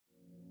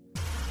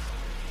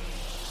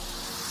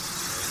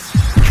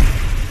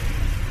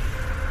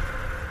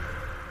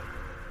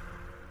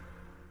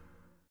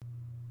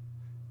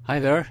Hi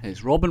there,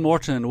 it's Robin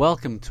Morton and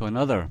welcome to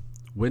another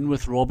Win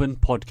with Robin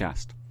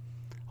podcast.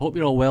 Hope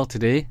you're all well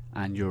today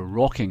and you're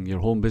rocking your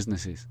home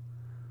businesses.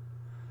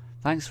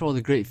 Thanks for all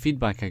the great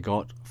feedback I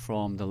got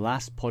from the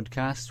last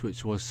podcast,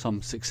 which was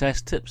some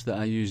success tips that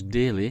I use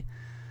daily.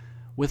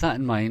 With that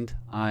in mind,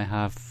 I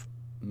have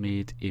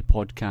made a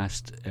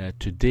podcast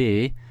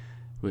today,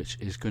 which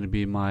is going to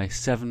be my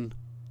 7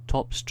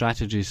 top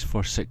strategies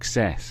for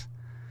success.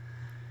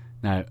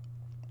 Now,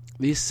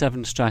 these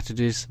 7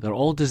 strategies, they're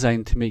all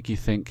designed to make you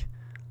think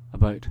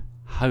about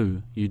how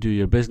you do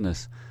your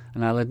business.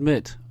 And I'll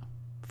admit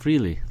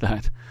freely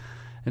that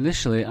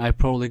initially I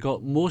probably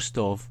got most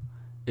of,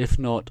 if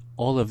not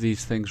all of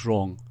these things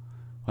wrong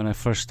when I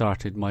first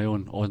started my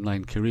own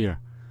online career.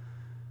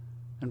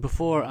 And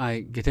before I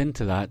get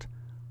into that,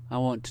 I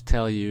want to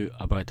tell you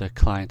about a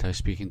client I was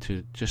speaking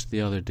to just the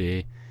other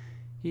day.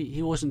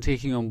 He wasn't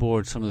taking on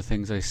board some of the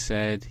things I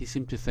said. He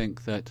seemed to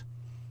think that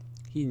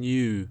he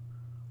knew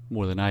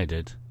more than I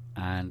did,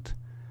 and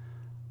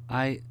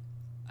I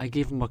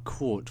gave him a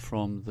quote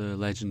from the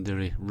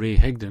legendary Ray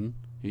Higdon,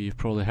 who you've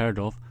probably heard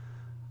of.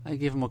 I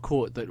gave him a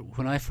quote that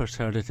when I first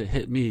heard it, it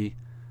hit me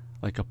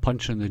like a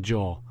punch in the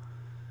jaw.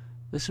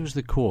 This was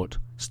the quote: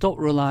 "Stop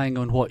relying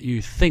on what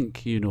you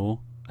think you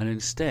know and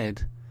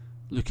instead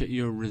look at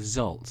your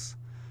results."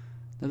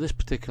 Now, this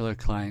particular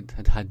client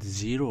had had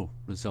 0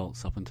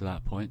 results up until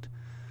that point,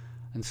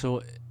 and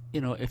so,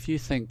 if you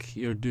think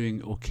you're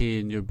doing okay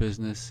in your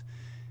business,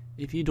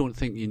 if you don't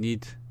think you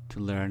need to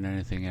learn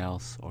anything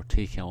else or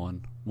take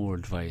on more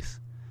advice,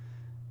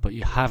 but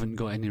you haven't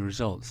got any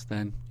results,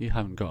 then you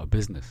haven't got a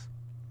business.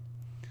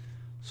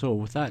 So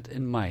with that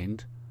in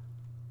mind,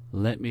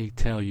 let me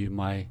tell you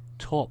my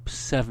top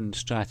 7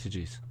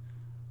 strategies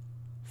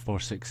for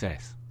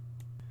success.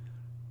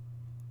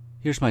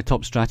 Here's my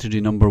top strategy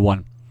number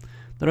 1.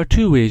 There are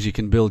 2 ways you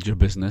can build your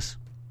business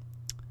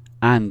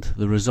and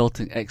the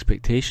resulting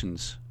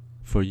expectations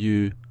for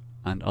you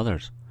and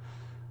others.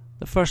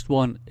 The first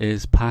one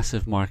is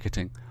passive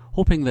marketing,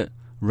 hoping that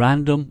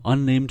random,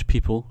 unnamed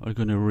people are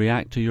going to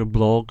react to your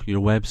blog, your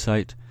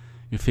website,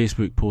 your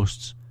Facebook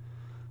posts,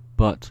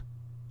 but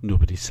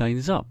nobody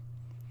signs up.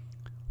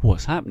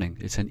 What's happening?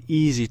 It's an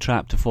easy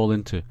trap to fall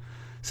into.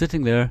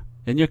 Sitting there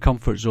in your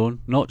comfort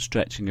zone, not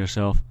stretching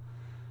yourself,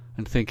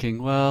 and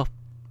thinking, well,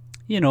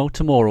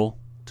 tomorrow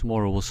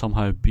will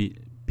somehow be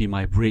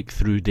my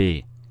breakthrough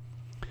day.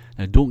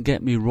 Now, don't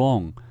get me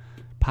wrong,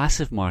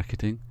 passive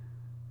marketing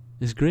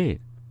is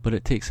great, but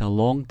it takes a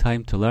long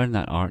time to learn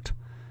that art.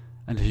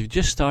 And if you've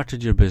just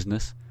started your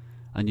business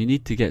and you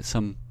need to get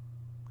some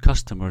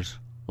customers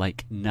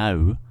like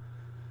now,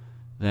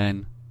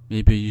 then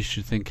maybe you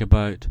should think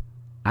about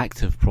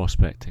active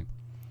prospecting.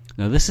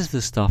 Now, this is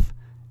the stuff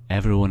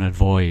everyone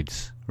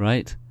avoids,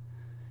 right?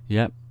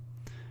 Yep.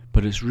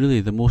 But it's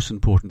really the most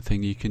important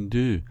thing you can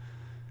do.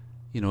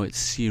 It's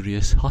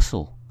serious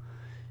hustle.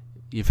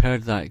 You've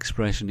heard that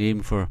expression,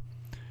 aim for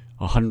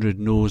 100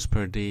 no's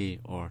per day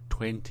or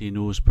 20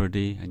 no's per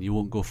day and you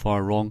won't go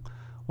far wrong.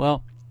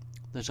 Well,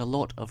 there's a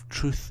lot of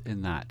truth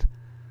in that.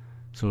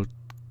 So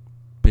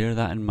bear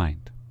that in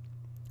mind.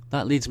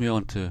 That leads me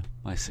on to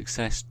my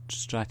success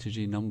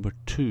strategy number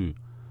 2.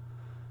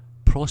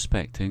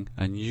 Prospecting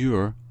and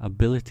your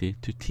ability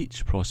to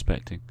teach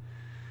prospecting.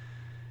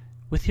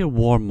 With your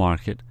warm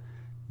market,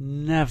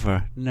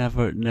 never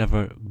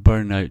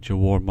burn out your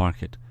warm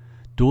market.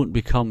 Don't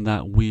become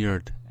that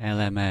weird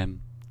LMM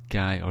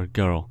guy or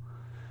girl.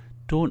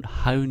 Don't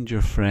hound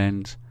your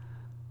friends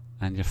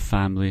and your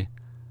family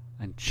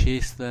and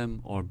chase them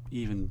or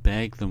even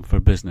beg them for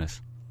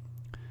business.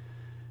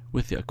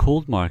 With a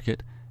cold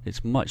market,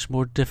 it's much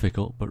more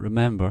difficult, but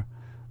remember,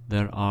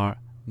 there are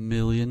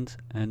millions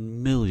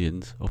and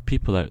millions of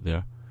people out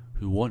there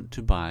who want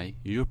to buy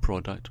your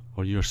product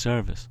or your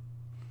service.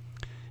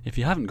 If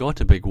you haven't got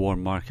a big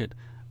warm market,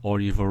 or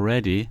you've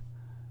already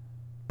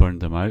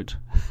burned them out,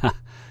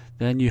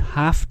 then you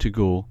have to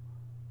go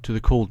to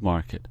the cold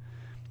market.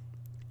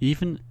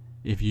 Even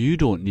if you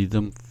don't need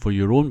them for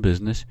your own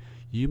business,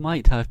 you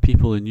might have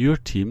people in your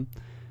team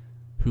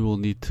who will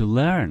need to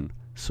learn.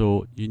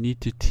 So you need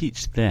to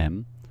teach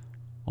them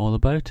all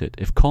about it.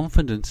 If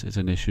confidence is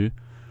an issue,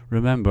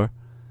 remember,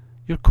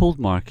 your cold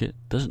market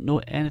doesn't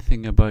know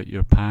anything about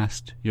your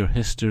past, your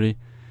history.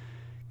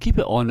 Keep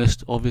it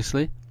honest,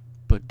 obviously,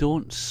 but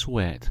don't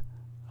sweat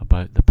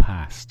about the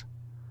past.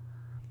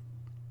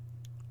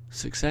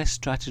 Success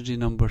strategy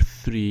number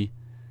 3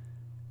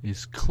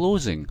 is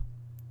closing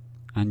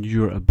and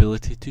your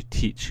ability to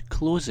teach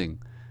closing.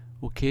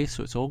 Okay,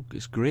 so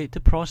it's great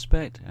to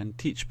prospect and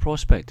teach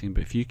prospecting,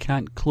 but if you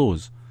can't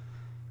close,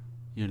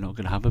 you're not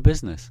going to have a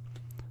business.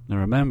 Now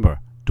remember,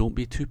 don't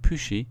be too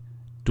pushy,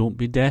 don't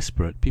be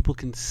desperate. People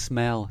can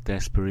smell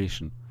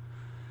desperation.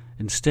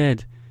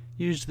 Instead,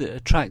 use the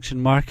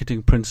attraction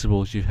marketing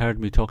principles you've heard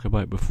me talk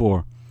about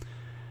before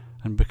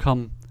and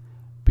become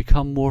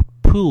more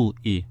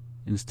pull-y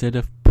instead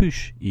of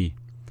push-y.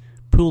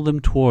 Pull them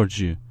towards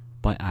you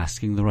by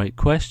asking the right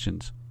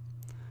questions.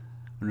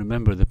 And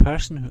remember, the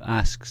person who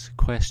asks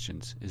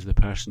questions is the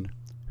person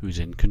who's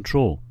in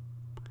control.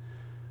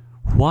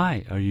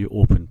 Why are you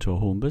open to a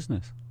home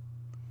business?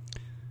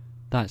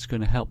 That's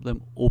going to help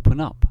them open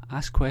up.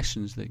 Ask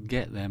questions that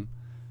get them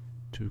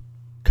to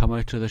come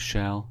out of their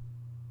shell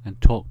and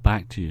talk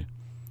back to you.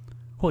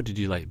 What did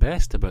you like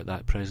best about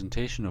that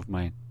presentation of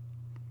mine?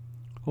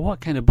 Or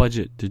what kind of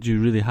budget did you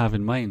really have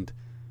in mind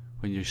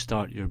when you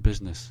start your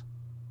business?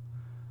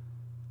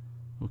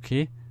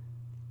 Okay?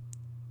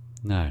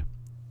 Now,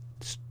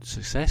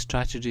 success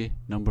strategy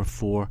number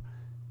 4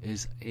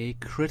 is a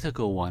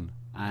critical one,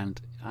 and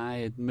I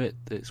admit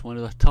that it's one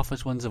of the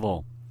toughest ones of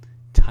all.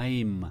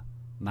 Time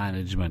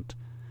management.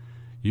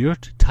 Your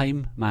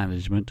time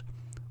management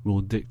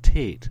will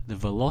dictate the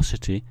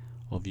velocity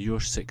of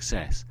your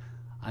success.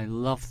 I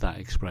love that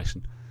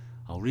expression.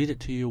 I'll read it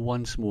to you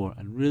once more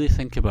and really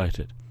think about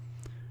it.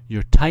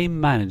 Your time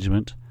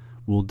management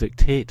will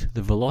dictate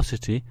the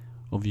velocity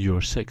of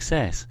your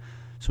success.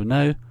 So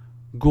now,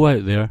 go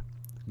out there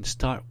and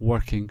start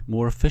working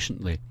more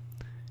efficiently.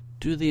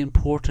 Do the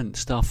important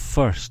stuff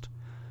first.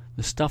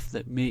 The stuff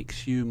that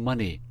makes you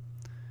money.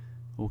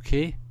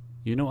 Okay?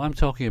 You know what I'm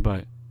talking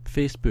about.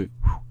 Facebook,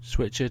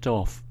 switch it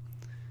off.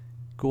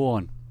 Go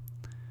on.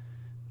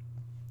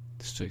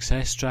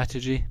 Success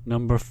strategy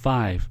number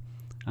 5.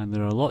 And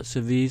there are lots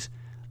of these.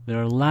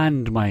 There are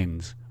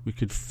landmines. We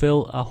could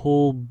fill a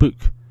whole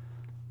book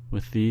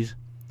with these.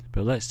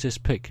 But let's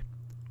just pick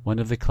one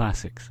of the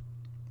classics.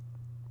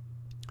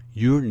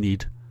 Your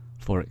need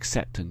for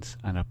acceptance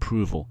and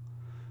approval.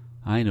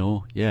 I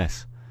know,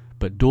 yes.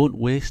 But don't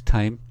waste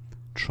time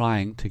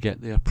trying to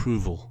get the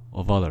approval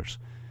of others.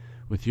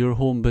 With your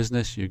home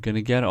business, you're going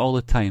to get it all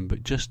the time,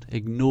 but just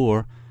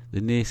ignore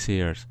the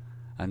naysayers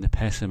and the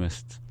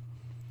pessimists.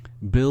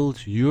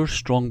 Build your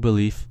strong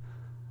belief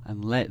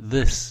and let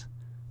this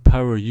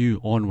power you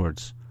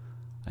onwards.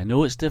 I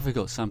know it's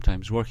difficult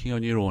sometimes working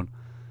on your own,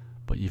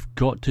 but you've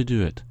got to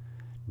do it.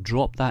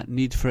 Drop that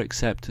need for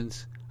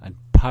acceptance and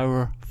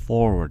power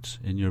forwards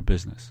in your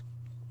business.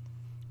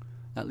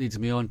 That leads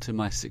me on to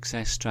my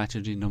success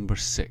strategy number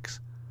 6.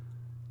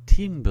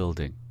 Team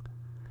building.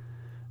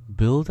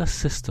 Build a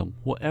system.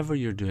 Whatever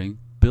you're doing,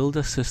 build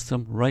a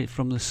system right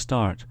from the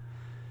start.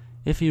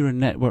 If you're in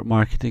network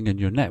marketing and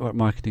your network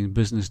marketing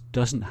business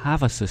doesn't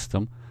have a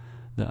system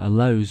that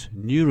allows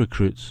new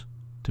recruits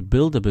to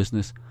build a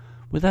business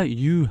without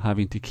you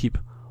having to keep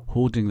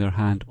holding their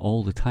hand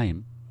all the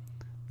time,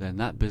 then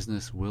that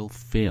business will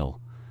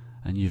fail.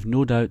 And you've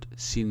no doubt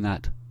seen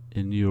that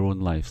in your own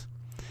lives.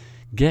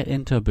 Get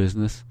into a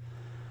business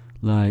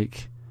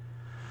like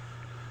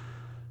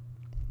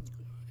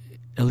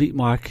Elite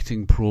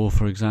Marketing Pro,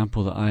 for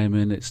example, that I am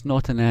in. It's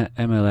not an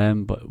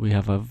MLM, but we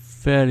have a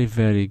very,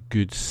 very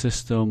good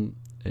system.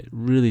 It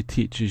really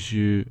teaches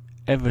you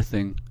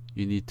everything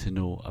you need to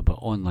know about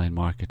online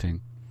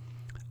marketing.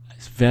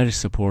 It's very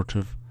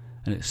supportive,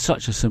 and it's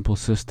such a simple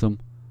system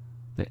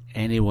that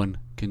anyone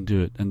can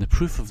do it. And the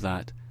proof of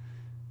that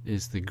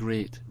is the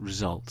great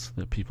results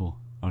that people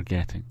are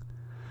getting.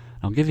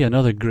 I'll give you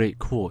another great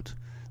quote.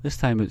 This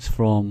time it's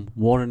from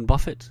Warren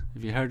Buffett.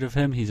 Have you heard of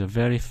him? He's a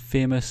very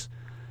famous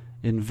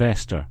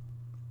investor.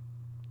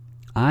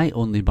 I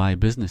only buy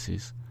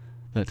businesses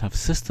that have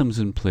systems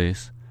in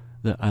place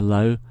that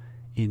allow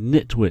a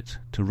nitwit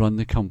to run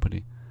the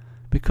company,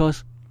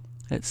 because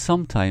at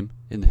some time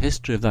in the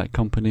history of that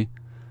company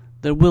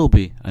there will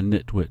be a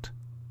nitwit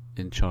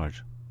in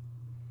charge.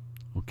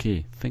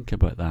 Okay, think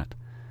about that.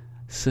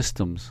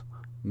 Systems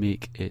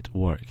make it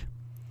work.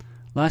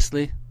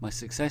 Lastly, my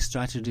success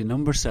strategy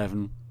number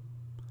 7,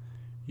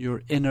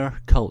 your inner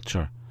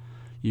culture.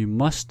 You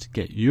must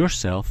get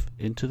yourself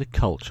into the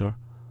culture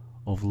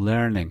of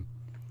learning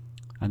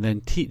and then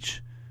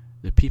teach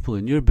the people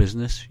in your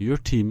business, your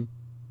team,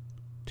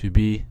 to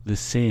be the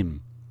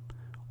same.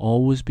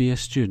 Always be a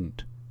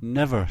student.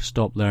 Never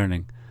stop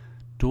learning.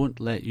 Don't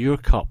let your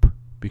cup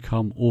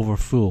become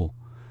overfull.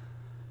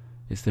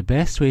 It's the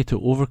best way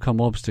to overcome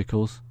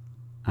obstacles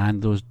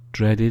and those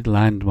dreaded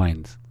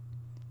landmines.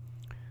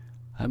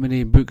 How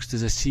many books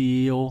does a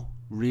CEO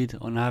read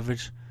on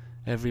average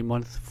every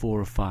month? 4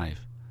 or 5.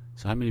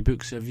 So how many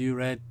books have you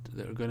read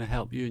that are going to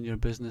help you in your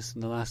business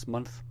in the last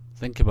month?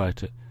 Think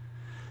about it.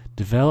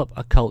 Develop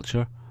a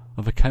culture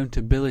of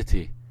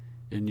accountability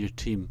in your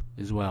team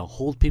as well.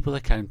 Hold people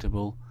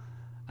accountable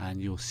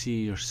and you'll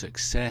see your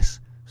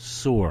success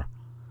soar.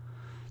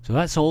 So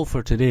that's all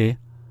for today.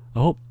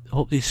 I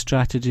hope these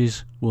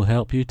strategies will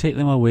help you. Take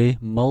them away,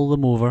 mull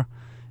them over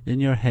in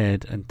your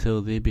head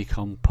until they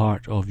become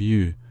part of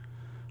you.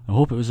 I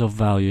hope it was of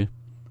value.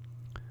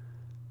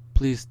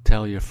 Please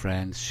tell your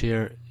friends,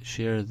 share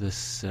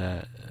this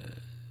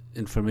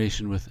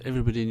information with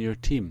everybody in your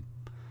team,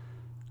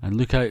 and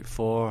look out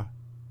for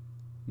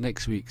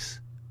next week's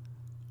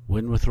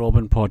Win with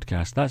Robin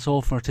podcast. That's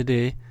all for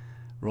today.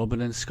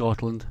 Robin in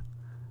Scotland.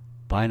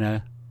 Bye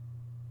now.